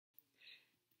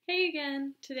Hey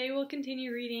again! Today we'll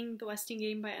continue reading The Westing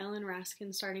Game by Ellen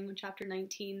Raskin, starting with chapter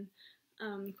 19.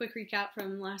 Quick recap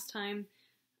from last time.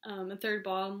 A third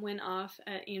bomb went off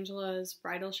at Angela's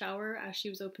bridal shower as she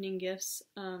was opening gifts,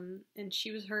 and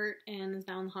she was hurt and is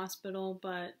now in the hospital,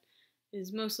 but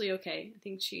is mostly okay. I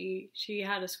think she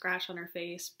had a scratch on her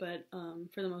face, but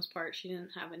for the most part she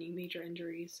didn't have any major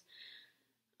injuries.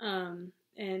 And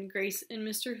Grace and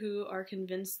Mr. Who are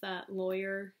convinced that the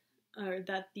lawyer,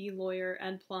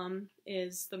 Ed Plum,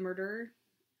 is the murderer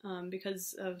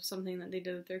because of something that they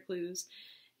did with their clues.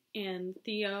 And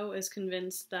Theo is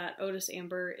convinced that Otis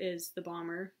Amber is the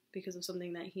bomber because of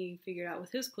something that he figured out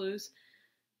with his clues.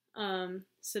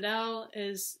 Sidel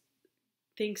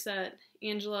thinks that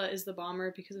Angela is the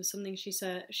bomber because of something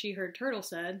she heard Turtle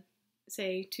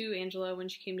say to Angela when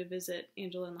she came to visit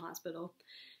Angela in the hospital.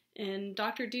 And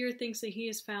Dr. Deer thinks that he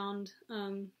has found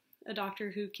a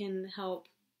doctor who can help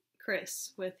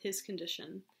Chris with his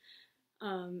condition.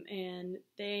 And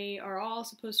they are all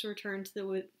supposed to return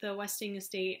to the Westing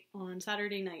estate on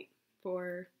Saturday night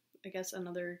for, I guess,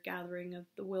 another gathering of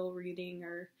the will reading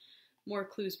or more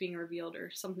clues being revealed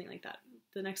or something like that,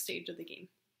 the next stage of the game.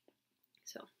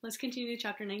 So let's continue to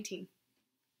chapter 19.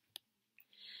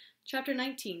 Chapter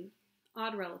 19,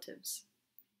 Odd Relatives.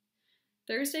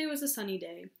 Thursday was a sunny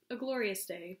day, a glorious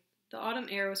day. The autumn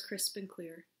air was crisp and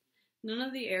clear. None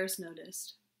of the heirs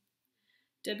noticed.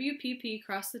 WPP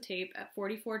crossed the tape at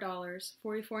 $44,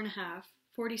 $44.50,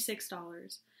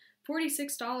 $46.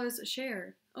 $46 a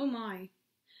share. Oh my.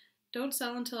 Don't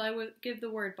sell until I give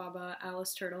the word, Baba,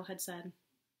 Alice Turtle had said.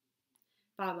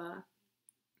 Baba.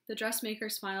 The dressmaker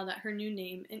smiled at her new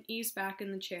name and eased back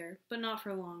in the chair, but not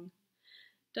for long.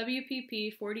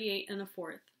 WPP 48 and a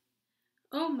fourth.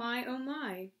 Oh my, oh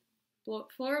my.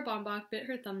 Flora Bombach bit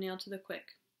her thumbnail to the quick.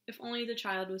 If only the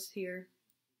child was here.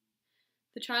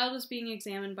 The child was being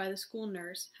examined by the school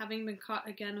nurse, having been caught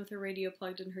again with her radio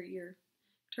plugged in her ear.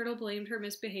 Turtle blamed her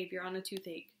misbehavior on a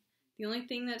toothache. The only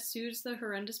thing that soothes the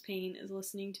horrendous pain is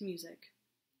listening to music.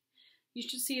 You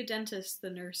should see a dentist, the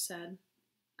nurse said.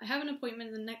 I have an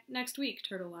appointment next week,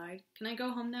 Turtle lied. Can I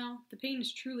go home now? The pain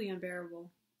is truly unbearable.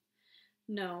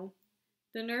 No.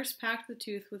 The nurse packed the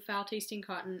tooth with foul-tasting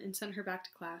cotton and sent her back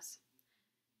to class.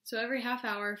 So every half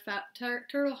hour,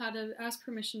 Turtle had to ask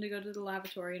permission to go to the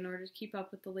lavatory in order to keep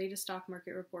up with the latest stock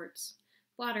market reports.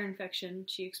 Bladder infection,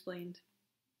 she explained.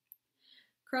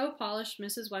 Crow polished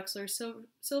Mrs. Wexler's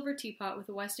silver teapot with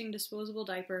a Westing disposable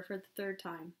diaper for the third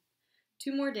time.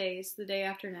 2 more days, the day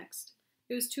after next.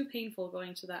 It was too painful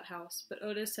going to that house, but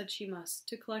Otis said she must,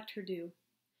 to collect her due.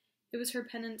 It was her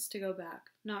penance to go back,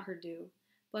 not her due.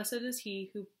 Blessed is he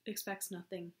who expects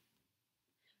nothing.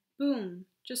 Boom!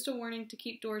 Just a warning to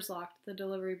keep doors locked, the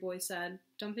delivery boy said,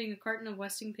 dumping a carton of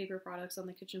Westing paper products on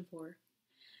the kitchen floor.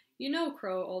 You know,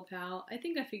 Crow, old pal, I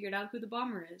think I figured out who the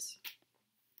bomber is.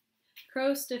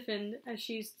 Crow stiffened as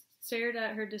she stared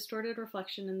at her distorted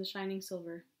reflection in the shining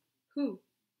silver. Who?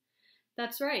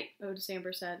 That's right, Otis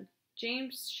Amber said.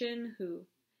 James Shin Hu.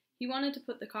 He wanted to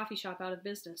put the coffee shop out of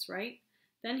business, right?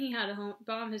 Then he had to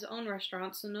bomb his own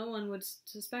restaurant so no one would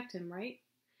suspect him, right?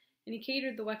 And he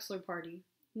catered the Wexler party.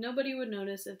 Nobody would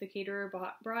notice if the caterer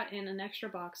brought in an extra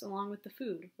box along with the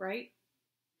food, right?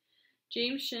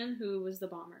 James Shin Hu was the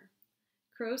bomber.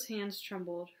 Crow's hands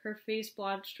trembled, her face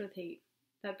blotched with hate.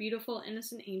 That beautiful,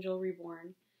 innocent angel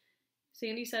reborn.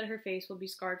 Sandy said her face will be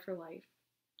scarred for life.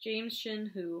 James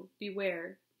Shin Hu,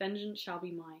 beware, vengeance shall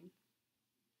be mine.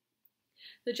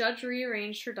 The judge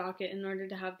rearranged her docket in order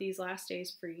to have these last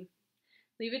days free.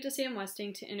 Leave it to Sam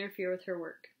Westing to interfere with her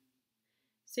work.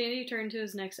 Sandy turned to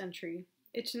his next entry.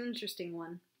 It's an interesting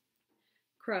one.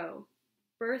 Crow.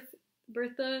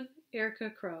 Bertha Erica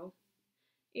Crow.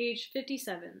 Age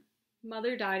 57.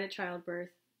 Mother died at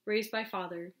childbirth. Raised by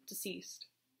father. Deceased.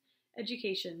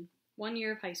 Education. 1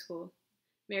 year of high school.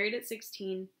 Married at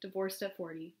 16. Divorced at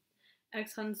 40.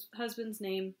 Ex-husband's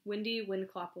name, Wendy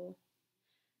Windklopple.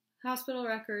 Hospital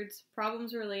records.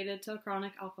 Problems related to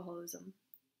chronic alcoholism.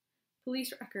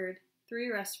 Police record. 3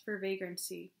 arrests for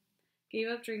vagrancy. Gave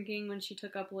up drinking when she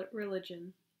took up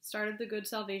religion. Started the Good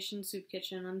Salvation soup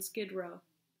kitchen on Skid Row.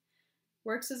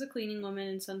 Works as a cleaning woman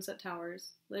in Sunset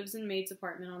Towers. Lives in maid's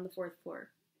apartment on the 4th floor.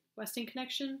 Westing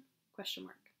connection? ?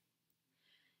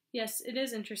 Yes, it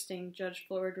is interesting, Judge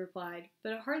Florida replied,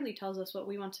 but it hardly tells us what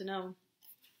we want to know.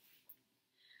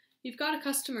 You've got a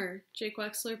customer, Jake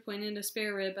Wexler pointed a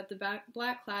spare rib at the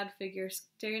black-clad figure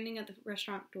standing at the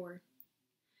restaurant door.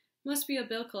 Must be a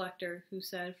bill collector, Who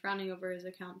said, frowning over his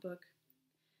account book.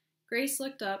 Grace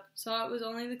looked up, saw it was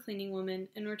only the cleaning woman,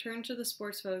 and returned to the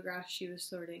sports photographs she was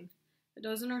sorting. A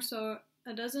dozen or so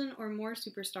a dozen or more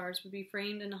superstars would be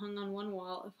framed and hung on one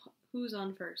wall of Who's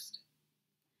On First.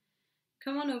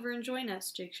 Come on over and join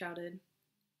us, Jake shouted.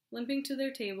 Limping to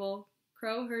their table,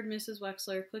 Crow heard Mrs.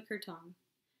 Wexler click her tongue.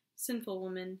 Sinful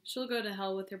woman, she'll go to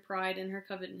hell with her pride and her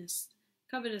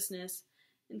covetousness,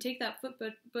 and take that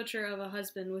butcher of a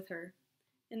husband with her.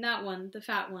 And that one, the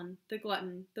fat one, the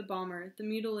glutton, the bomber, the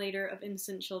mutilator of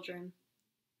innocent children.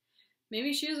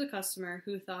 Maybe she is a customer,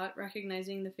 who thought,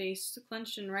 recognizing the face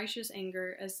clenched in righteous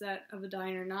anger as that of a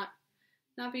diner not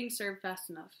being served fast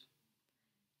enough.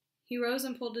 He rose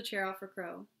and pulled a chair out for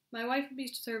Crow. My wife will be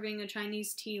serving a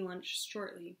Chinese tea lunch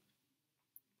shortly.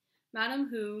 Madame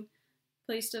Hu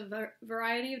placed a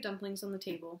variety of dumplings on the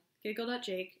table, giggled at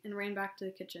Jake, and ran back to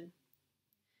the kitchen.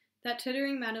 That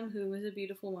tittering Madame Hu was a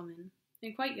beautiful woman,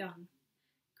 and quite young.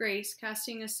 Grace,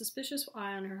 casting a suspicious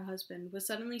eye on her husband, was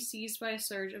suddenly seized by a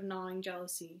surge of gnawing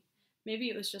jealousy. Maybe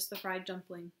it was just the fried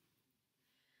dumpling.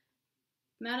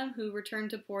 Madame Hu returned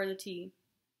to pour the tea.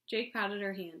 Jake patted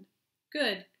her hand.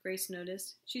 Good, Grace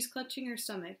noticed. She's clutching her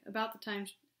stomach, about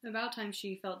time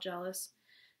she felt jealous.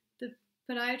 The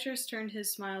podiatrist turned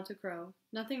his smile to Crow.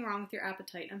 Nothing wrong with your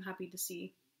appetite, I'm happy to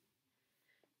see.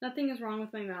 Nothing is wrong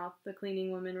with my mouth, the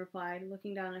cleaning woman replied,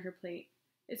 looking down at her plate.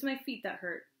 It's my feet that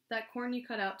hurt. That corn you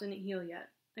cut out didn't heal yet.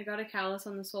 I got a callus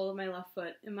on the sole of my left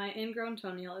foot, and my ingrown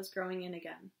toenail is growing in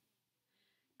again.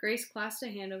 Grace clasped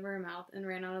a hand over her mouth and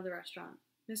ran out of the restaurant.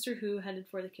 Mr. Hu headed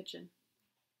for the kitchen.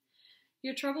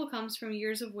 Your trouble comes from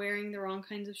years of wearing the wrong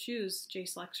kinds of shoes,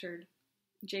 Jake lectured.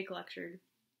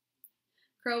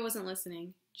 Crow wasn't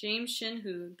listening. James Shin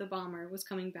Hu, the bomber, was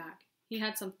coming back. He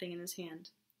had something in his hand.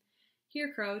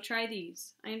 Here, Crow, try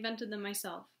these. I invented them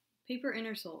myself. Paper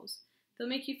inner soles. They'll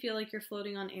make you feel like you're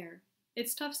floating on air.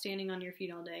 It's tough standing on your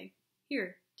feet all day.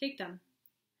 Here, take them.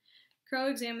 Crow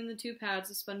examined the 2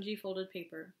 pads of spongy folded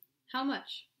paper. How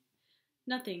much?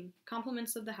 Nothing.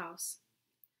 Compliments of the house.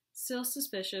 Still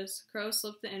suspicious, Crow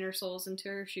slipped the inner soles into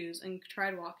her shoes and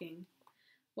tried walking.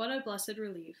 What a blessed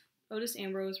relief. Otis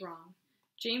Amber was wrong.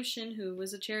 James Shin Hu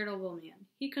was a charitable man.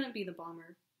 He couldn't be the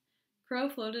bomber. Crow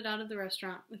floated out of the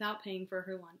restaurant without paying for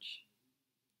her lunch.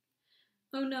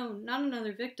 Oh no, not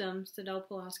another victim, Sidel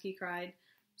Pulaski cried,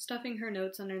 stuffing her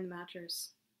notes under the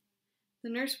mattress. The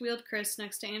nurse wheeled Chris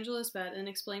next to Angela's bed and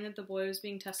explained that the boy was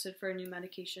being tested for a new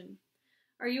medication.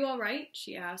 Are you all right?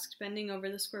 She asked, bending over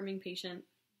the squirming patient.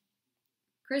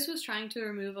 Chris was trying to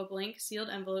remove a blank, sealed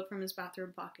envelope from his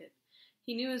bathrobe pocket.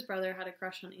 He knew his brother had a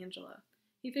crush on Angela.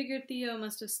 He figured Theo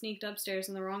must have sneaked upstairs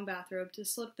in the wrong bathrobe to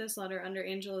slip this letter under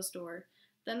Angela's door,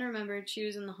 then remembered she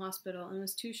was in the hospital and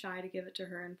was too shy to give it to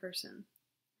her in person.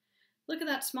 Look at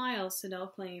that smile, Sidel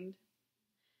claimed.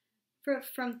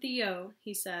 From Theo,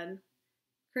 he said.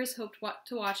 Chris hoped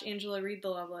to watch Angela read the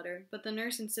love letter, but the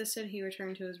nurse insisted he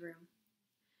return to his room.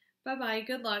 Bye-bye,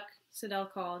 good luck, Sidel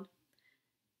called.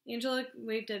 Angela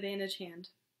waved a bandaged hand.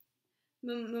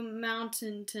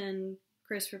 Mountain,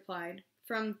 Chris replied.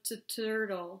 From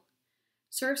Turtle.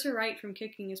 Serves her right from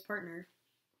kicking his partner.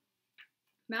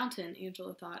 Mountain,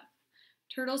 Angela thought.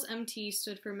 Turtle's MT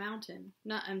stood for mountain,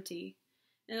 not empty,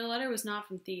 and the letter was not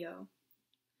from Theo.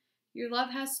 Your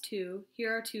love has 2,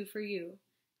 here are 2 for you.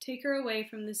 Take her away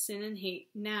from this sin and hate,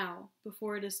 now,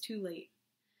 before it is too late.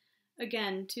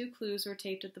 Again, 2 clues were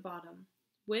taped at the bottom.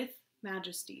 With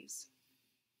majesties.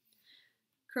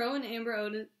 Crow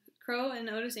and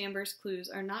Otis Amber's clues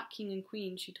are not king and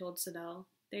queen, she told Sidel.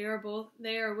 They are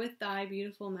with thy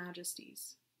beautiful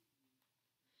majesties.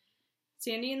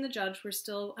 Sandy and the judge were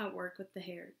still at work with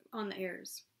on the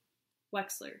heirs.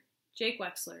 Wexler. Jake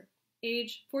Wexler.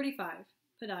 Age 45.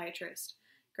 Podiatrist.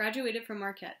 Graduated from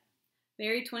Marquette.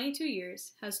 Married 22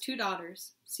 years. Has 2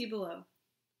 daughters. See below.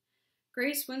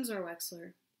 Grace Windsor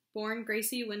Wexler. Born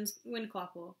Gracie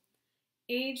Windclopple.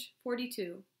 Age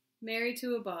 42. Married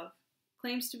to above.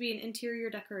 Claims to be an interior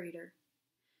decorator.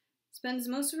 Spends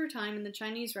most of her time in the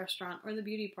Chinese restaurant or the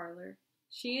beauty parlor.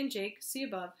 She and Jake, see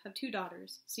above, have 2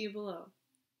 daughters. See below.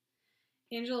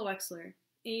 Angela Wexler.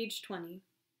 Age 20.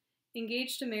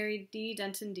 Engaged to marry D.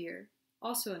 Denton Deere.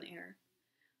 Also an heir.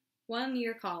 1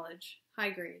 year college. High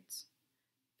grades.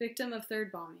 Victim of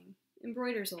 3rd bombing.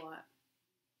 Embroiders a lot.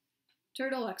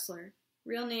 Turtle Wexler.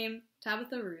 Real name,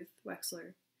 Tabitha Ruth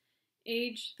Wexler.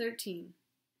 Age 13.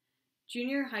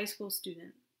 Junior high school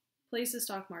student. Plays the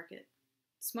stock market.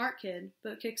 Smart kid,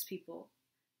 but kicks people.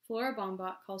 Flora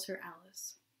Bombach calls her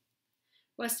Alice.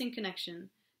 Westing connection.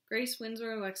 Grace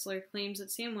Windsor Wexler claims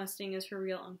that Sam Westing is her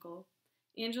real uncle.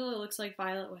 Angela looks like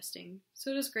Violet Westing.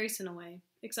 So does Grace in a way,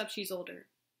 except she's older.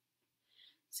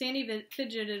 Sandy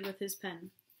fidgeted with his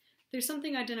pen. There's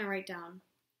something I didn't write down.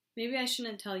 Maybe I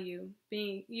shouldn't tell you,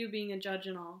 being a judge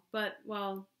and all, but,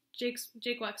 well, Jake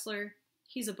Wexler,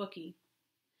 He's a bookie.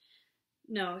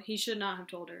 No, he should not have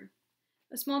told her.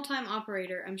 A small-time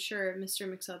operator, I'm sure,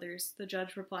 Mr. McSuthers, the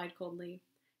judge replied coldly.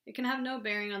 It can have no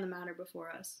bearing on the matter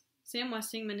before us. Sam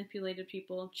Westing manipulated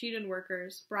people, cheated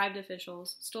workers, bribed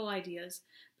officials, stole ideas,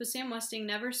 but Sam Westing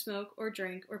never smoked or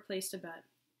drank or placed a bet.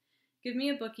 Give me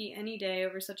a bookie any day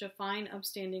over such a fine,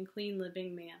 upstanding,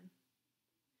 clean-living man.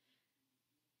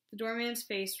 The doorman's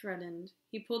face reddened.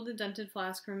 He pulled the dented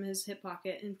flask from his hip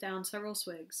pocket and downed several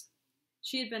swigs.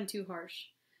 She had been too harsh.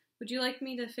 Would you like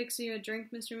me to fix you a drink,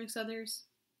 Mr. McSuthers?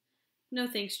 No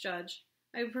thanks, Judge.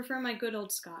 I would prefer my good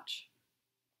old Scotch.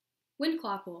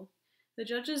 Windclopple. The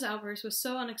judge's outburst was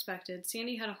so unexpected,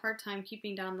 Sandy had a hard time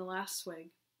keeping down the last swig.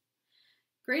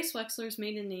 Grace Wexler's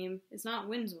maiden name is not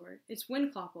Windsor, it's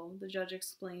Windclopple, the judge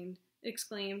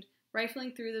exclaimed,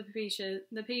 rifling through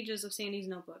the pages of Sandy's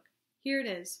notebook. Here it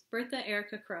is, Bertha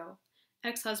Erica Crow,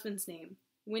 ex-husband's name,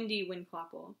 Windy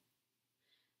Windclopple.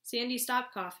 Sandy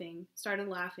stopped coughing, started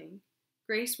laughing.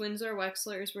 Grace Windsor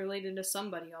Wexler is related to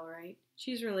somebody, all right.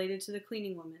 She's related to the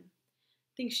cleaning woman.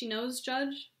 Think she knows,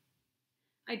 Judge?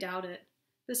 I doubt it.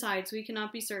 Besides, we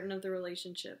cannot be certain of the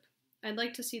relationship. I'd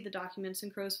like to see the documents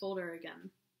in Crow's folder again.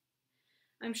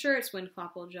 I'm sure it's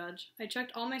Windclopple, Judge. I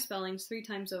checked all my spellings 3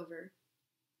 times over.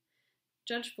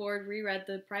 Judge Ford reread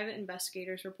the private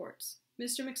investigator's reports.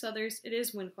 Mr. McSuthers, it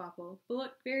is Windclopple, but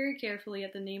look very carefully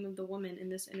at the name of the woman in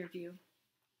this interview.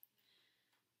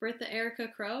 Bertha Erica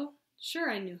Crow? Sure,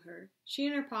 I knew her. She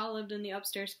and her pa lived in the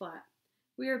upstairs flat.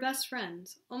 We were best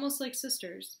friends, almost like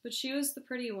sisters, but she was the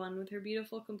pretty one with her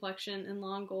beautiful complexion and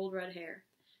long gold red hair.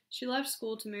 She left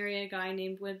school to marry a guy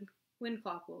named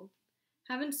Windclopple.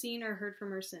 Haven't seen or heard from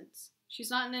her since.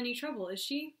 She's not in any trouble, is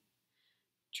she?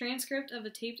 Transcript of a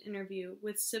taped interview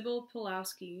with Sybil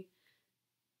Pulowski,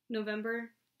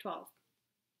 November 12th.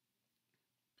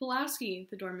 Pulowski,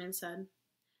 the doorman said.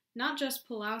 Not just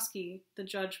Pulowski, the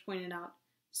judge pointed out.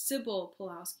 Sybil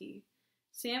Pulowski.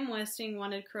 Sam Westing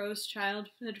wanted Crow's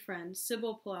childhood friend,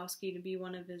 Sybil Pulowski, to be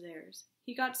one of his heirs.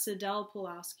 He got Sidel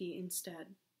Pulowski instead.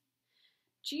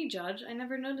 Gee, Judge, I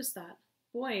never noticed that.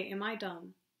 Boy, am I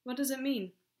dumb. What does it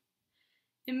mean?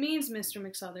 Mr.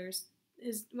 McSuthers,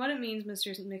 is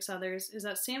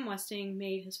that Sam Westing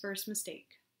made his first mistake.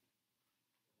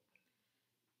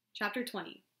 Chapter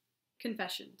 20.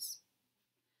 Confessions.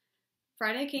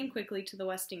 Friday came quickly to the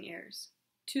Westing heirs.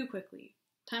 Too quickly.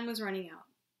 Time was running out.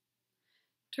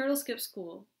 Turtle skipped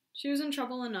school. She was in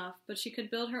trouble enough, but she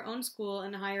could build her own school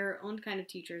and hire her own kind of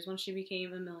teachers once she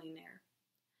became a millionaire.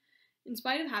 In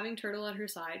spite of having Turtle at her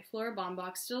side, Flora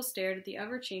Baumbach still stared at the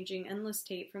ever-changing, endless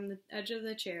tape from the edge of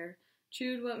the chair,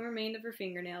 chewed what remained of her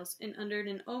fingernails, and uttered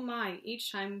an "oh my"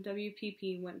 each time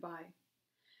WPP went by.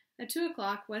 At 2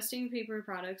 o'clock, Westing Paper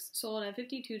Products sold at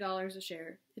 $52 a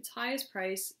share, its highest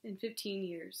price in 15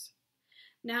 years.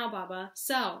 Now, Baba,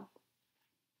 sell!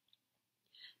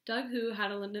 Doug Hu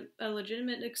had a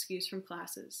legitimate excuse from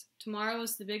classes. Tomorrow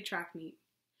was the big track meet.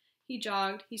 He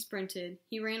jogged, he sprinted,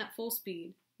 he ran at full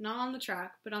speed, not on the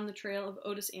track, but on the trail of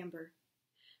Otis Amber.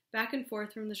 Back and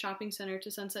forth from the shopping center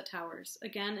to Sunset Towers,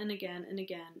 again and again and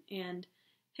again, and,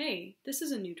 hey, this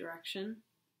is a new direction.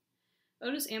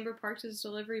 Otis Amber parked his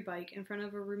delivery bike in front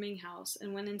of a rooming house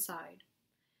and went inside.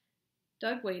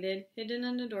 Doug waited, hidden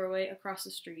in a doorway across the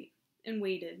street, and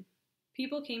waited.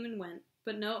 People came and went,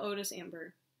 but no Otis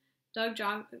Amber. Doug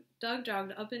jogged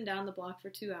up and down the block for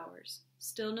 2 hours.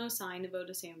 Still no sign of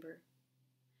Otis Amber.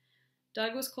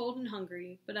 Doug was cold and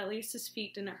hungry, but at least his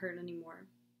feet didn't hurt anymore.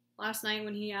 Last night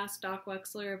when he asked Doc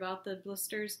Wexler about the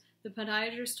blisters, the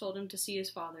podiatrist told him to see his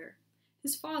father.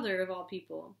 His father, of all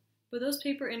people. But those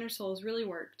paper intersoles really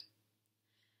worked.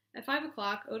 At 5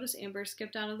 o'clock, Otis Amber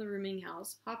skipped out of the rooming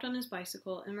house, hopped on his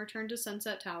bicycle, and returned to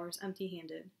Sunset Towers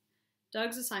empty-handed.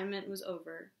 Doug's assignment was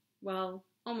over. Well,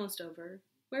 almost over.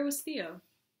 Where was Theo?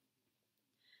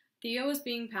 Theo was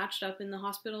being patched up in the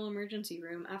hospital emergency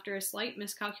room after a slight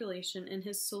miscalculation in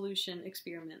his solution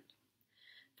experiment.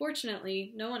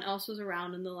 Fortunately, no one else was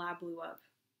around and the lab blew up.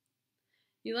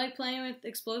 You like playing with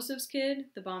explosives, kid?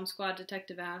 The bomb squad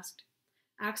detective asked.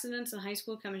 Accidents in high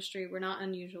school chemistry were not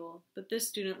unusual, but this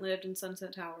student lived in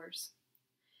Sunset Towers.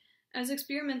 I was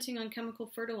experimenting on chemical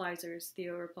fertilizers,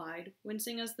 Theo replied,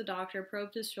 wincing as the doctor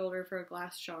probed his shoulder for a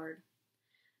glass shard.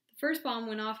 The first bomb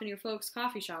went off in your folks'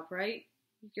 coffee shop, right?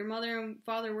 Your mother and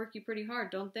father work you pretty hard,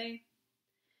 don't they?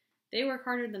 They work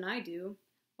harder than I do.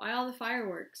 Why all the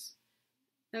fireworks?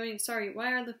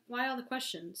 Why all the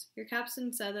questions? Your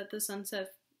captain said that the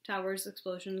Sunset Towers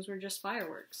explosions were just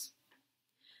fireworks.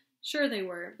 Sure they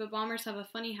were, but bombers have a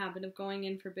funny habit of going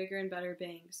in for bigger and better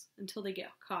bangs, until they get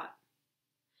caught.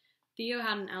 Theo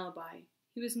had an alibi.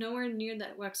 He was nowhere near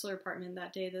that Wexler apartment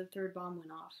that day the third bomb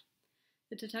went off.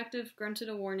 The detective grunted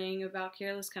a warning about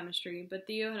careless chemistry, but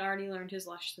Theo had already learned his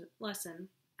lesson.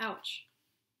 Ouch.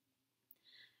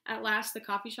 At last, the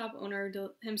coffee shop owner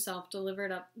himself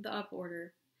delivered up the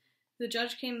order. The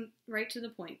judge came right to the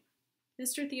point.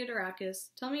 Mr. Theodorakis,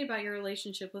 tell me about your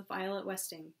relationship with Violet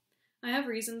Westing. I have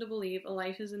reason to believe a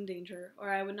life is in danger, or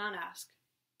I would not ask.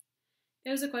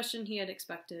 It was a question he had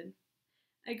expected.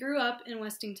 I grew up in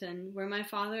Westington, where my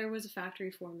father was a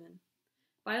factory foreman.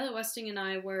 Violet Westing and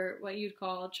I were what you'd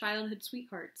call childhood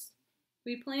sweethearts.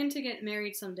 We planned to get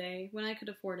married someday, when I could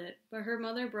afford it, but her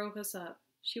mother broke us up.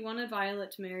 She wanted Violet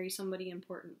to marry somebody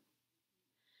important.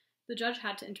 The judge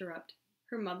had to interrupt.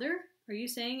 Her mother? Are you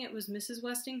saying it was Mrs.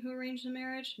 Westing who arranged the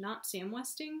marriage, not Sam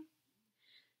Westing?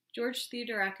 George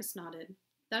Theodorakis nodded.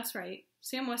 That's right.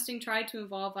 Sam Westing tried to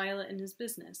involve Violet in his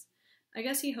business. I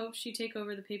guess he hoped she'd take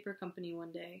over the paper company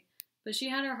one day, but she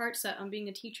had her heart set on being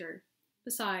a teacher.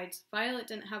 Besides, Violet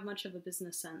didn't have much of a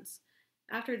business sense.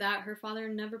 After that, her father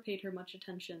never paid her much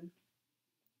attention.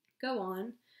 Go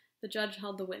on. The judge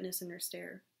held the witness in her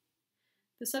stare.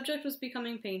 The subject was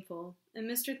becoming painful, and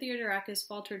Mr. Theodorakis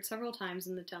faltered several times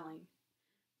in the telling.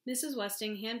 Mrs.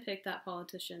 Westing handpicked that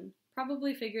politician,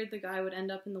 probably figured the guy would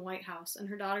end up in the White House and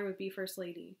her daughter would be First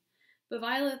Lady. But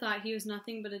Violet thought he was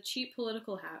nothing but a cheap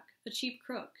political hack, a cheap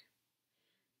crook.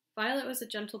 Violet was a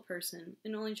gentle person,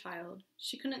 an only child.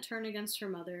 She couldn't turn against her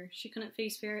mother. She couldn't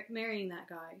face marrying that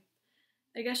guy.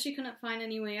 I guess she couldn't find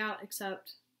any way out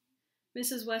except...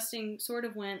 Mrs. Westing sort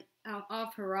of went out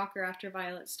off her rocker after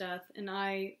Violet's death, and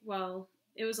it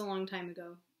was a long time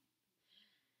ago.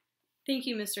 Thank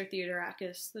you, Mr.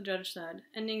 Theodorakis, the judge said,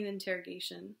 ending the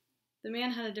interrogation. The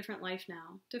man had a different life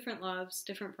now, different loves,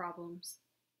 different problems.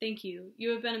 Thank you.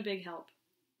 You have been a big help.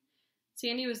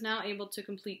 Sandy was now able to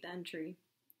complete the entry.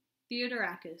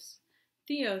 Theodorakis.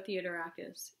 Theo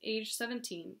Theodorakis, age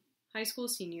 17, high school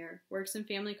senior, works in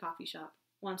family coffee shop,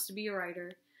 wants to be a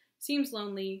writer, seems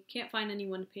lonely, can't find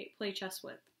anyone to play chess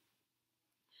with.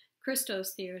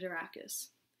 Christos Theodorakis,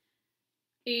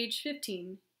 age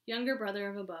 15, younger brother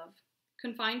of above,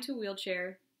 confined to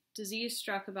wheelchair, disease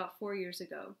struck about 4 years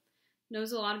ago,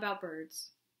 knows a lot about birds.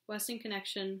 Westing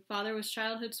connection, father was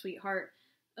childhood sweetheart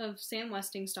of Sam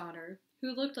Westing's daughter,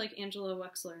 who looked like Angela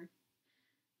Wexler.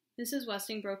 Mrs.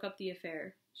 Westing broke up the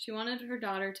affair. She wanted her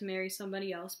daughter to marry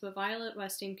somebody else, but Violet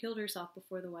Westing killed herself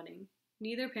before the wedding.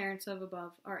 Neither parents of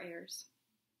above are heirs.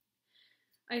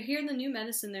 I hear the new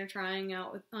medicine they're trying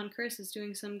out on Chris is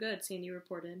doing some good, Sandy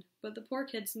reported, but the poor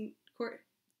kid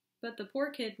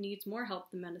needs more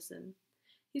help than medicine.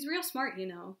 He's real smart, you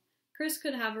know. Chris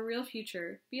could have a real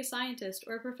future, be a scientist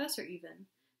or a professor even,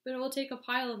 but it will take a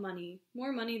pile of money,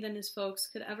 more money than his folks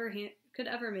could ever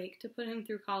make to put him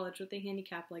through college with a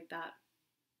handicap like that.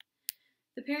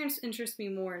 The parents interest me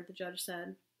more, the judge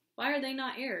said. Why are they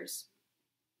not heirs?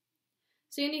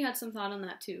 Sandy had some thought on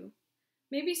that too.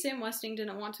 Maybe Sam Westing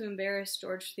didn't want to embarrass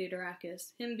George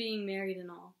Theodorakis, him being married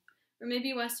and all. Or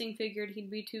maybe Westing figured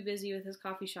he'd be too busy with his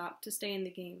coffee shop to stay in the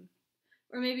game.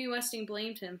 Or maybe Westing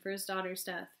blamed him for his daughter's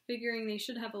death, figuring they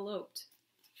should have eloped.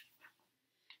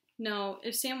 No,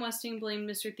 if Sam Westing blamed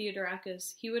Mr.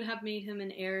 Theodorakis, he would have made him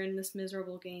an heir in this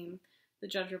miserable game, the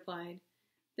judge replied.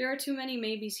 There are too many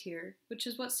maybes here, which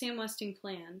is what Sam Westing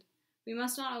planned. We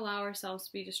must not allow ourselves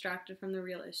to be distracted from the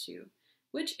real issue.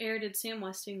 Which heir did Sam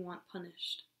Westing want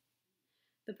punished?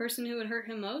 The person who would hurt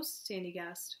him most? Sandy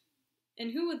guessed.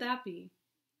 And who would that be?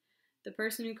 The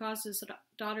person who caused his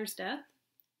daughter's death?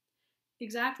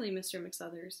 Exactly, Mr.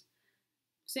 McSuthers.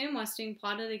 Sam Westing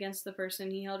plotted against the person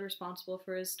he held responsible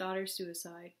for his daughter's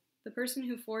suicide, the person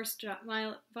who forced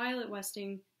Violet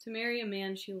Westing to marry a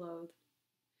man she loathed.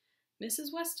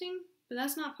 Mrs. Westing? But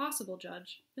that's not possible,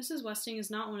 Judge. Mrs. Westing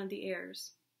is not one of the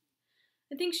heirs.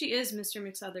 I think she is, Mr.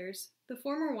 McSuthers. The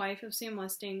former wife of Sam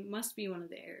Westing must be one of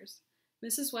the heirs.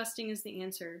 Mrs. Westing is the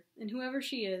answer, and whoever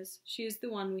she is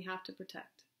the one we have to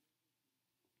protect.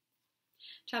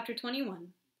 Chapter 21.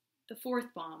 The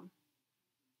Fourth Bomb.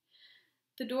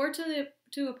 The door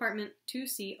to apartment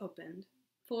 2C opened.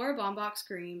 Flora Baumbach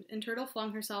screamed, and Turtle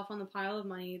flung herself on the pile of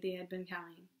money they had been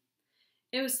counting.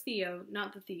 It was Theo,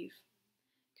 not the thief.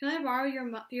 Can I borrow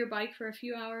your bike for a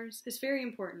few hours? It's very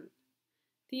important.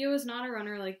 Theo was not a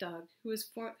runner like Doug, who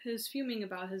was fuming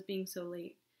about his being so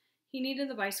late. He needed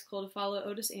the bicycle to follow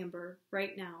Otis Amber,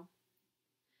 right now.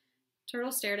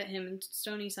 Turtle stared at him in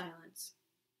stony silence.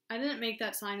 I didn't make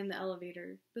that sign in the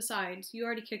elevator. Besides, you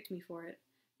already kicked me for it.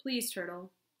 Please,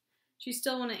 Turtle. She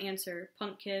still wouldn't answer,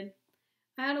 punk kid.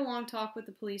 I had a long talk with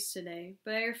the police today,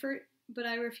 but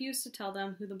I refused to tell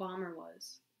them who the bomber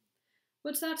was.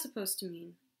 What's that supposed to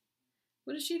mean?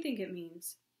 What does she think it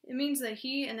means? It means that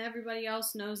he and everybody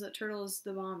else knows that Turtle is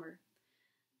the bomber.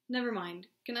 Never mind.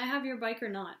 Can I have your bike or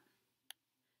not?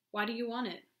 Why do you want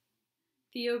it?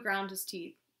 Theo ground his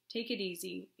teeth. Take it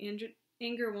easy.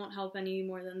 Anger won't help any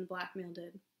more than the blackmail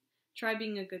did. Try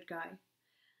being a good guy.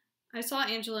 I saw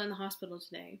Angela in the hospital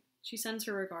today. She sends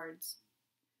her regards.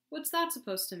 What's that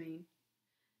supposed to mean?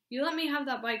 You let me have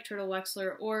that bike, Turtle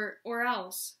Wexler, or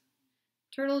else.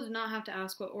 Turtle did not have to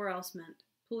ask what or else meant.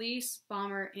 Police,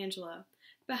 Bomber, Angela.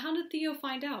 But how did Theo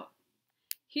find out?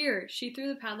 Here, she threw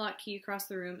the padlock key across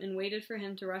the room and waited for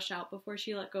him to rush out before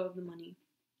she let go of the money.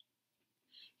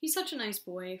 He's such a nice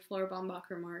boy, Flora Baumbach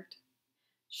remarked.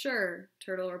 Sure,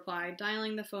 Turtle replied,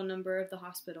 dialing the phone number of the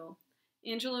hospital.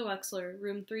 Angela Wexler,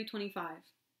 room 325.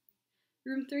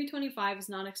 Room 325 is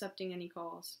not accepting any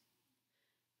calls.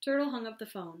 Turtle hung up the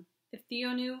phone. If Theo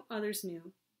knew, others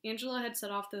knew. Angela had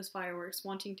set off those fireworks,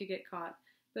 wanting to get caught,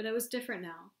 but it was different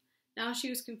now. Now she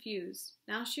was confused.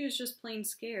 Now she was just plain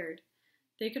scared.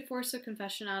 They could force a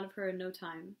confession out of her in no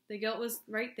time. The guilt was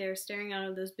right there, staring out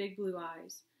of those big blue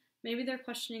eyes. Maybe they're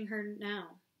questioning her now.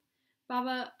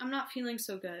 Baba, I'm not feeling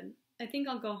so good. I think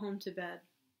I'll go home to bed.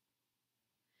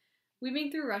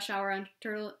 Weaving through rush hour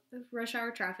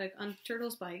traffic on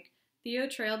Turtle's bike, Theo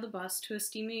trailed the bus to a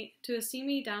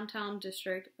steamy downtown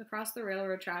district across the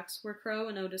railroad tracks where Crow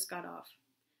and Otis got off.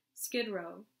 Skid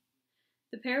Row.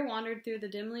 The pair wandered through the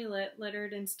dimly lit,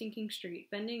 littered, and stinking street,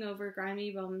 bending over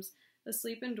grimy bums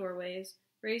asleep in doorways,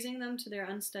 raising them to their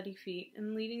unsteady feet,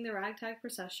 and leading the ragtag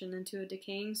procession into a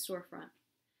decaying storefront.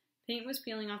 Paint was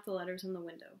peeling off the letters on the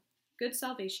window. Good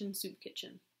Salvation Soup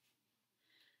Kitchen.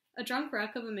 A drunk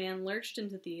wreck of a man lurched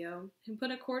into Theo, who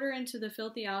put a quarter into the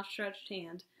filthy outstretched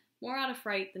hand, more out of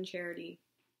fright than charity.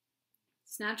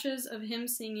 Snatches of hymn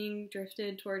singing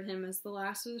drifted toward him as the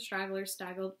last of the stragglers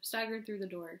staggered through the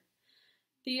door.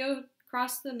 Theo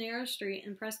crossed the narrow street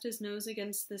and pressed his nose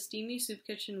against the steamy soup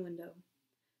kitchen window.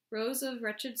 Rows of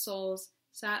wretched souls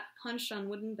sat hunched on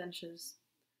wooden benches.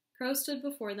 Crow stood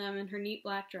before them in her neat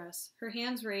black dress, her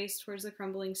hands raised towards the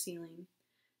crumbling ceiling.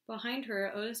 Behind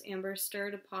her, Otis Amber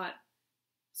stirred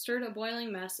a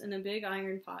boiling mess in a big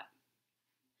iron pot.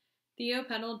 Theo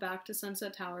pedaled back to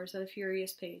Sunset Towers at a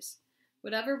furious pace.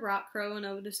 Whatever brought Crow and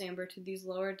Otis Amber to these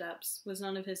lower depths was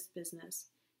none of his business.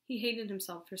 He hated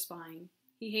himself for spying.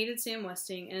 He hated Sam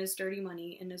Westing and his dirty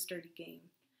money and his dirty game.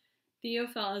 Theo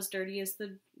felt as dirty as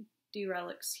the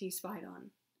derelicts he spied on.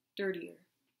 Dirtier.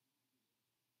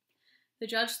 The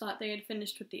judge thought they had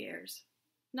finished with the heirs.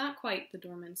 Not quite, the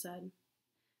doorman said.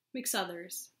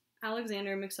 McSuthers.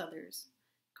 Alexander McSuthers.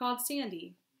 Called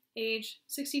Sandy. Age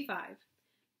 65.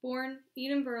 Born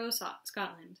Edinburgh,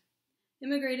 Scotland.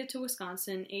 Immigrated to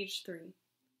Wisconsin, age 3.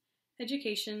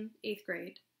 Education, 8th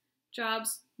grade.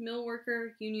 Jobs, mill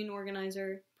worker, union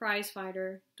organizer, prize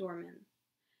fighter, doorman.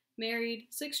 Married,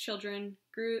 6 children,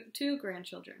 2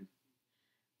 grandchildren.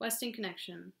 Westing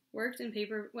connection. Worked in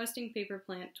Westing paper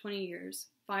plant 20 years.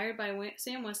 Fired by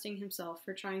Sam Westing himself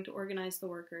for trying to organize the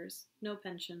workers. No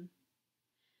pension.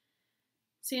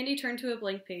 Sandy turned to a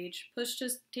blank page, pushed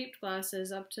his taped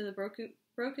glasses up to the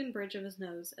broken bridge of his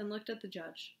nose, and looked at the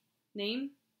judge.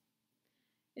 Name?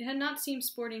 It had not seemed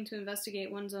sporting to investigate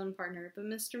one's own partner, but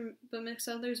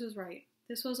McSuthers was right.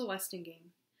 This was a Westing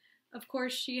game. Of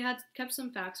course, she had kept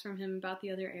some facts from him about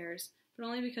the other heirs, but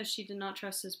only because she did not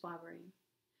trust his blabbering.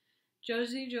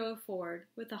 Josie Joe Ford,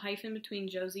 with a hyphen between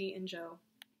Josie and Joe.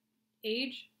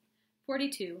 Age?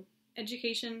 42.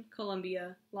 Education,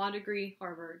 Columbia. Law degree,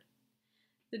 Harvard.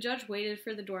 The judge waited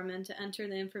for the doorman to enter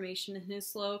the information in his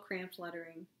slow, cramped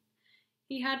lettering.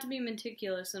 He had to be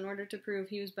meticulous in order to prove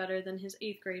he was better than his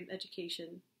 8th grade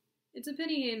education. It's a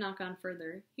pity he had not gone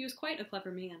further. He was quite a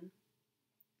clever man.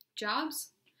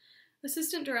 Jobs?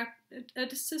 Assistant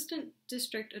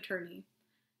District Attorney.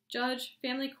 Judge,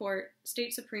 Family Court,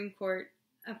 State Supreme Court,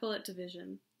 Appellate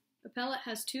Division. Appellate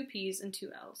has 2 P's and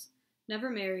 2 L's. Never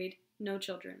married, no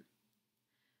children.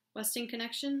 Westing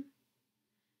connection?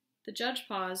 The judge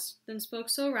paused, then spoke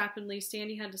so rapidly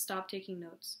Sandy had to stop taking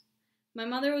notes. My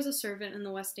mother was a servant in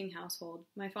the Westing household.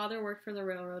 My father worked for the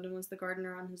railroad and was the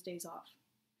gardener on his days off.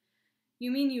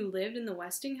 You mean you lived in the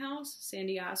Westing house?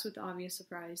 Sandy asked with obvious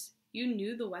surprise. You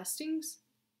knew the Westings?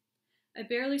 I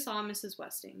barely saw Mrs.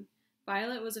 Westing.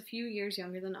 Violet was a few years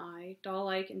younger than I,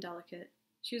 doll-like and delicate.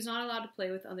 She was not allowed to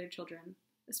play with other children,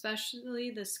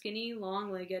 especially the skinny,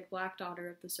 long-legged black daughter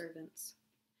of the servants.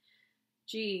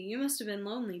 Gee, you must have been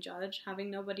lonely, Judge, having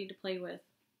nobody to play with.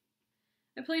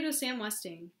 I played with Sam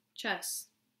Westing. Chess.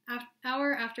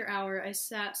 Hour after hour, I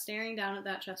sat staring down at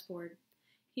that chessboard.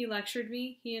 He lectured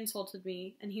me, he insulted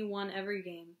me, and he won every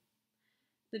game.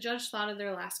 The judge thought of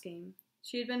their last game.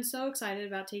 She had been so excited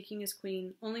about taking his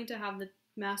queen, only to have the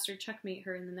master checkmate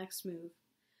her in the next move.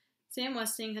 Sam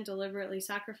Westing had deliberately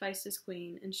sacrificed his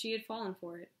queen, and she had fallen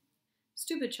for it.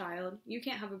 Stupid child, you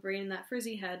can't have a brain in that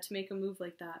frizzy head to make a move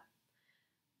like that.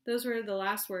 Those were the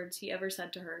last words he ever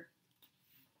said to her.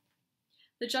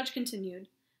 The judge continued,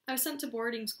 I was sent to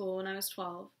boarding school when I was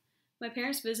 12. My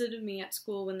parents visited me at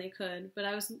school when they could, but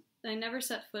I never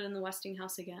set foot in the Westing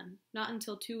house again, not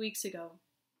until 2 weeks ago.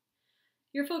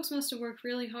 Your folks must have worked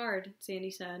really hard,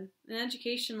 Sandy said. An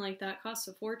education like that costs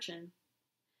a fortune.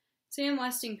 Sam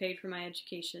Westing paid for my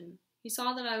education. He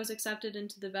saw that I was accepted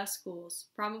into the best schools,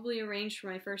 probably arranged for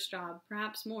my first job,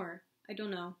 perhaps more. I don't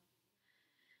know.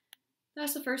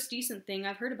 That's the first decent thing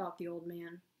I've heard about the old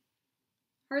man.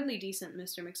 Hardly decent,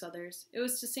 Mr. McSuthers. It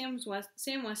was to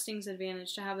Sam Westing's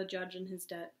advantage to have a judge in his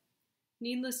debt.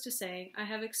 Needless to say, I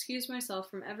have excused myself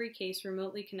from every case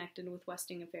remotely connected with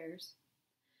Westing affairs.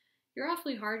 You're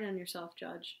awfully hard on yourself,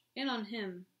 Judge, and on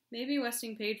him. Maybe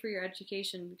Westing paid for your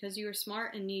education because you were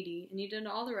smart and needy, and you did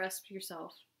all the rest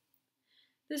yourself.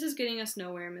 This is getting us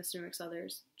nowhere, Mr.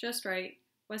 McSuthers. Just right.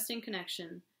 Westing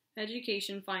connection.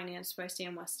 Education financed by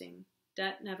Sam Westing.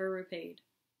 Debt never repaid.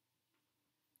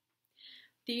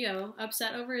 Theo,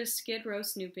 upset over his Skid Row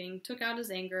snooping, took out his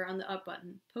anger on the up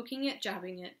button, poking it,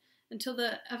 jabbing it, until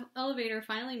the elevator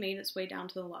finally made its way down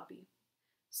to the lobby.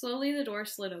 Slowly the door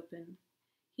slid open.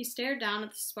 He stared down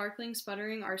at the sparkling,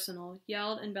 sputtering arsenal,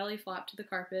 yelled, and belly flopped to the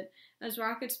carpet as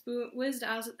rockets whizzed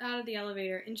out of the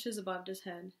elevator inches above his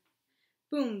head.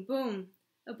 Boom, boom!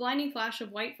 A blinding flash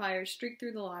of white fire streaked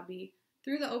through the lobby,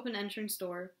 through the open entrance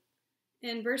door,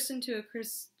 and burst into a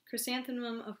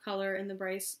chrysanthemum of color in the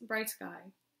bright sky.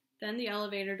 Then the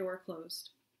elevator door closed.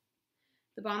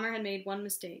 The bomber had made one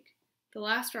mistake. The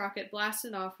last rocket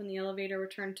blasted off when the elevator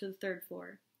returned to the third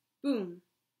floor. Boom!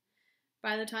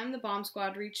 By the time the bomb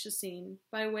squad reached the scene,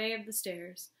 by way of the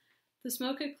stairs, the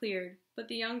smoke had cleared, but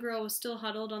the young girl was still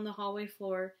huddled on the hallway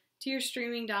floor, tears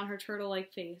streaming down her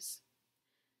turtle-like face.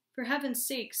 For heaven's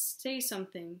sake, say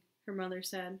something, her mother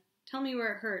said. Tell me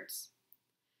where it hurts.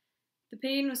 The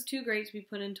pain was too great to be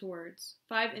put into words.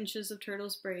 5 inches of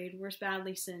turtle's braid were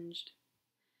badly singed.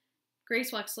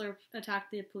 Grace Wexler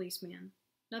attacked the policeman.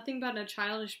 Nothing but a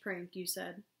childish prank, you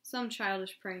said. Some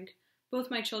childish prank. Both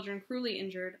my children cruelly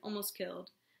injured, almost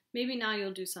killed. Maybe now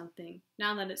you'll do something,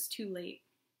 now that it's too late.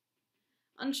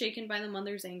 Unshaken by the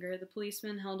mother's anger, the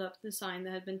policeman held up the sign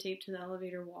that had been taped to the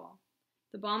elevator wall.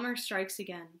 The bomber strikes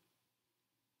again.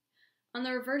 On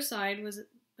the reverse side was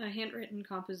a handwritten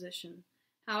composition,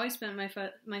 How I Spent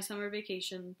My Summer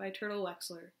Vacation by Turtle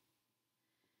Wexler.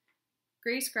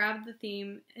 Grace grabbed the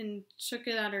theme and shook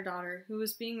it at her daughter, who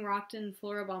was being rocked in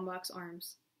Flora Baumbach's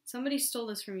arms. Somebody stole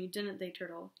this from you, didn't they,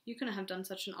 Turtle? You couldn't have done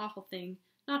such an awful thing.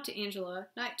 Not to Angela,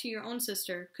 not to your own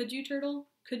sister. Could you, Turtle?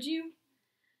 Could you?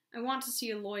 I want to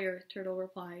see a lawyer, Turtle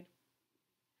replied.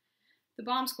 The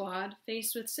bomb squad,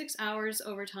 faced with 6 hours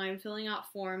overtime filling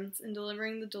out forms and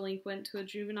delivering the delinquent to a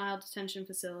juvenile detention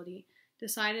facility,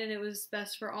 decided it was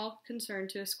best for all concerned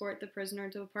to escort the prisoner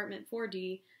to apartment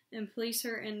 4D and place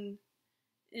her in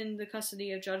the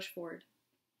custody of Judge Ford.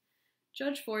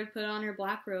 Judge Ford put on her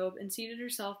black robe and seated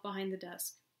herself behind the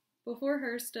desk. Before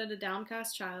her stood a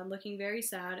downcast child looking very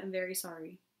sad and very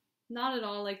sorry. Not at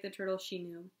all like the turtle she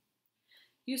knew.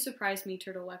 You surprised me,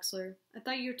 Turtle Wexler. I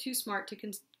thought you were too smart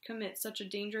to commit such a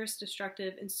dangerous,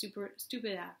 destructive, and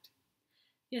stupid act.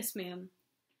 Yes, ma'am.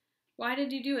 Why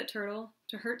did you do it, Turtle?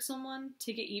 To hurt someone?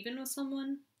 To get even with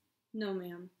someone? No,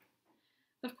 ma'am.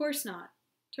 Of course not.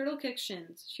 Turtle kicked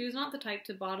shins. She was not the type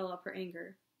to bottle up her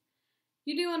anger.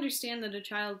 You do understand that a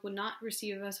child would not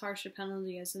receive as harsh a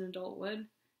penalty as an adult would?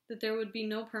 That there would be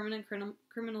no permanent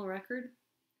criminal record?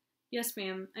 Yes,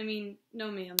 ma'am.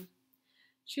 No, ma'am.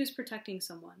 She was protecting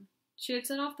someone. She had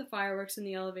set off the fireworks in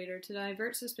the elevator to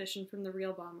divert suspicion from the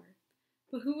real bomber.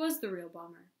 But who was the real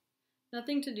bomber?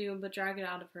 Nothing to do but drag it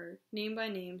out of her, name by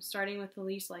name, starting with the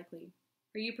least likely.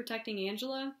 Are you protecting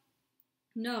Angela?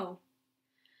 No.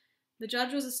 The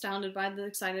judge was astounded by the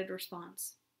excited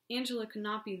response. Angela could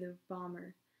not be the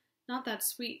bomber. Not that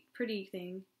sweet, pretty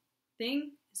thing.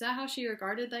 Thing? Is that how she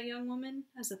regarded that young woman?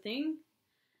 As a thing?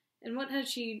 And what had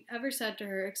she ever said to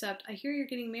her except, I hear you're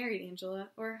getting married, Angela,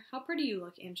 or how pretty you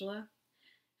look, Angela?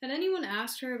 Had anyone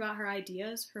asked her about her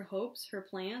ideas, her hopes, her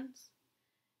plans?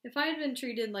 If I had been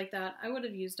treated like that, I would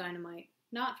have used dynamite,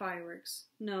 not fireworks.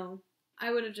 No,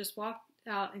 I would have just walked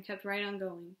out and kept right on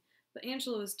going. But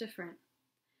Angela was different.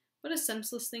 What a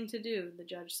senseless thing to do, the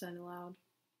judge said aloud.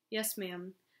 Yes,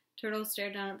 ma'am. Turtle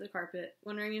stared down at the carpet,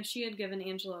 wondering if she had given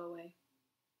Angela away.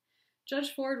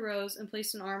 Judge Ford rose and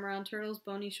placed an arm around Turtle's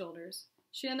bony shoulders.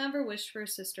 She had never wished for a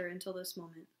sister until this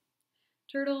moment.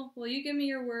 Turtle, will you give me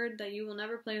your word that you will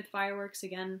never play with fireworks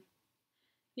again?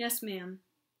 Yes, ma'am.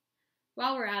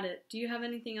 While we're at it, do you have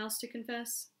anything else to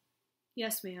confess?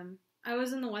 Yes, ma'am. I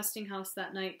was in the Westing house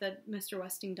that night that Mr.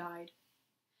 Westing died.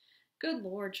 Good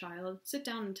Lord, child. Sit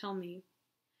down and tell me.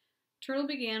 Turtle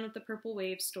began with the purple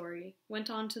wave story, went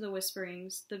on to the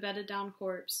whisperings, the bedded down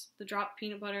corpse, the dropped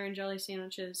peanut butter and jelly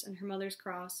sandwiches, and her mother's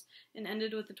cross, and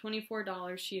ended with the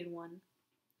 $24 she had won.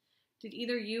 Did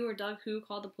either you or Doug Who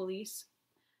call the police?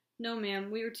 No,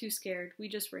 ma'am, we were too scared. We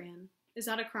just ran. Is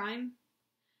that a crime?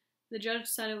 The judge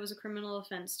said it was a criminal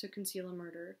offense to conceal a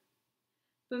murder.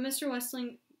 But Mr.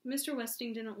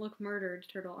 Westing didn't look murdered,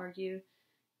 Turtle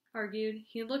argued.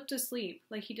 He looked asleep,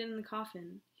 like he did in the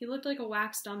coffin. He looked like a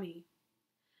wax dummy.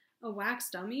 A wax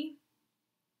dummy?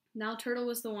 Now Turtle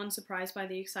was the one surprised by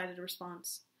the excited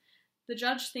response. The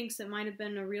judge thinks it might have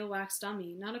been a real wax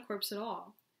dummy, not a corpse at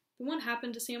all. Then what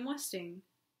happened to Sam Westing?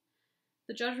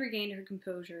 The judge regained her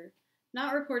composure.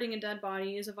 Not reporting a dead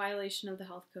body is a violation of the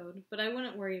health code, but I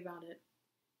wouldn't worry about it.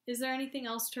 Is there anything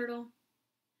else, Turtle?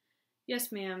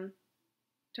 Yes, ma'am,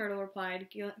 Turtle replied,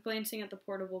 glancing at the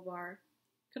portable bar.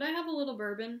 Could I have a little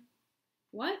bourbon?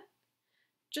 What?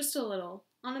 Just a little,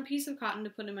 on a piece of cotton to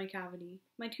put in my cavity.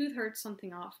 My tooth hurts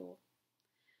something awful.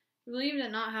 Relieved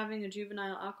at not having a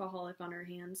juvenile alcoholic on her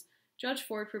hands, Judge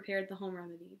Ford prepared the home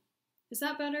remedy. Is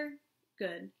that better?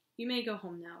 Good. You may go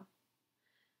home now.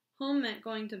 Home meant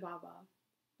going to Baba.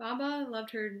 Baba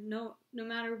loved her no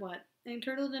matter what, and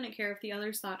Turtle didn't care if the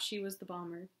others thought she was the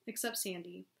bomber, except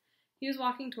Sandy. He was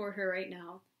walking toward her right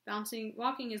now,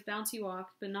 walking his bouncy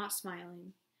walk, but not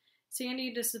smiling.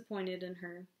 Sandy disappointed in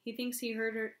her. He thinks she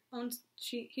heard her own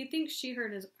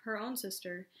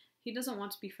sister. He doesn't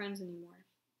want to be friends anymore.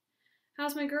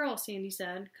 How's my girl? Sandy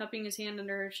said, cupping his hand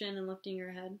under her chin and lifting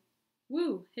her head.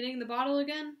 Woo, hitting the bottle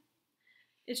again?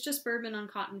 It's just bourbon on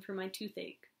cotton for my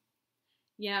toothache.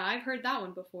 Yeah, I've heard that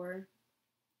one before.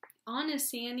 Honest,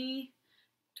 Sandy.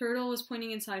 Turtle was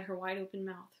pointing inside her wide-open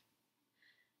mouth.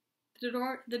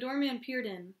 The doorman peered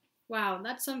in. Wow,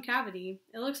 that's some cavity.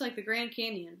 It looks like the Grand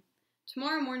Canyon.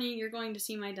 Tomorrow morning you're going to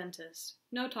see my dentist.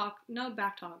 No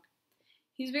back talk.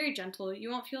 He's very gentle.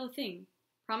 You won't feel a thing.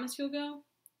 Promise you'll go?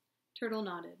 Turtle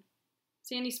nodded.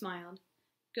 Sandy smiled.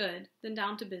 Good, then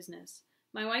down to business.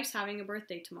 My wife's having a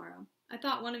birthday tomorrow. I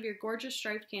thought one of your gorgeous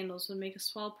striped candles would make a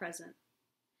swell present.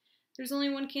 There's only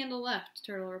one candle left,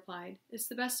 Turtle replied. It's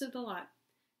the best of the lot.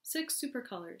 6 super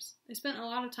colors. I spent a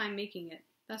lot of time making it.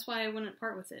 That's why I wouldn't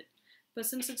part with it. But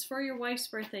since it's for your wife's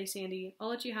birthday, Sandy, I'll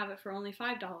let you have it for only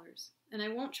 $5, and I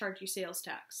won't charge you sales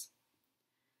tax.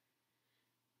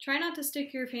 Try not to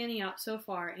stick your fanny out so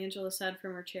far, Angela said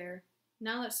from her chair.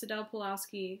 Now that Sidel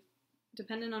Pulaski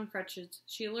depended on crutches,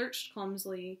 she lurched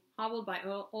clumsily, hobbled by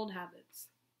old habits.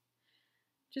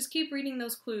 Just keep reading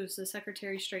those clues, the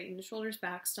secretary straightened, shoulders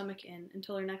back, stomach in,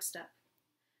 until her next step.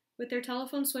 With their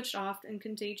telephone switched off and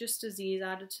contagious disease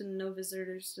added to the no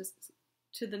visitors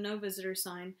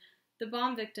sign, the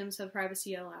bomb victims have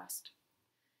privacy at last.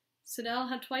 Sidel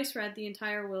had twice read the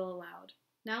entire will aloud.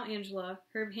 Now Angela,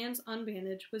 her hands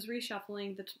unbandaged, was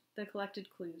reshuffling the collected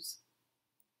clues.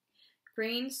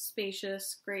 Grains,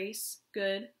 spacious, grace,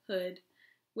 good, hood,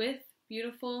 with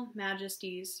beautiful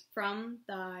majesties, from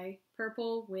thy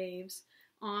purple waves,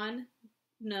 on,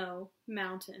 no,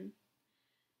 mountain.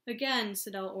 Again,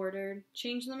 Sidel ordered,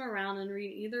 change them around and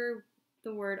read either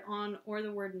the word on or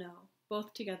the word no.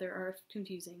 Both together are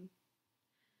confusing.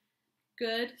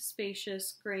 Good,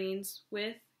 spacious, grains,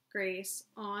 with, grace,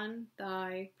 on,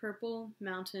 thy, purple,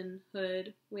 mountain,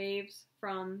 hood, waves,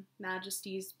 from,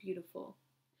 majesties, beautiful.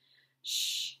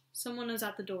 Shh! Someone was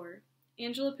at the door.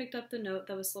 Angela picked up the note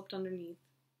that was slipped underneath.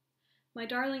 My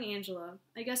darling Angela,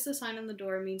 I guess the sign on the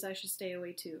door means I should stay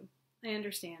away too. I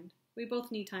understand. We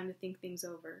both need time to think things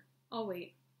over. I'll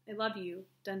wait. I love you,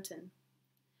 Denton.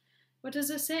 What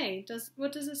does it say?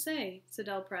 What does it say?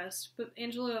 Sidel pressed, but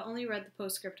Angela only read the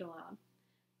postscript aloud.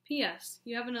 P.S.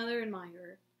 You have another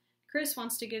admirer. Chris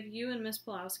wants to give you and Miss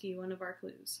Pulowski one of our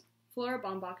clues. Flora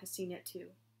Baumbach has seen it too.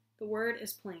 The word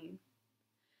is plain.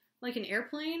 Like an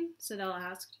airplane? Sidel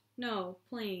asked. No,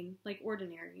 plain, like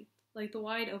ordinary, like the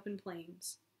wide open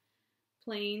plains.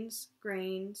 Plains,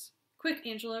 grains. Quick,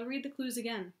 Angela, read the clues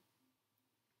again.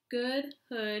 Good,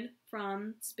 hood,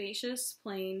 from, spacious,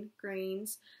 plain,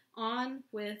 grains, on,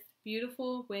 with,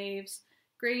 beautiful, waves,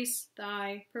 grace,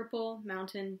 thy, purple,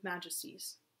 mountain,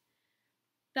 majesties.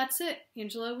 That's it,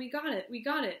 Angela, we got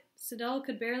it. Sidel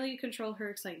could barely control her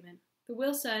excitement. The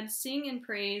will said, sing in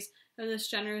praise of this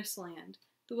generous land.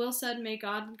 The will said, may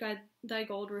God guide thy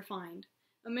gold refined.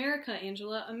 America,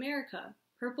 Angela, America.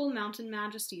 Purple mountain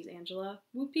majesties, Angela.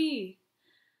 Whoopee!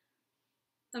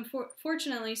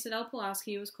 Unfortunately, Sidel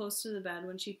Pulaski was close to the bed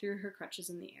when she threw her crutches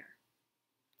in the air.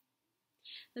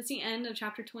 That's the end of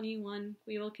chapter 21.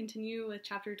 We will continue with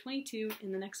chapter 22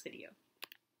 in the next video.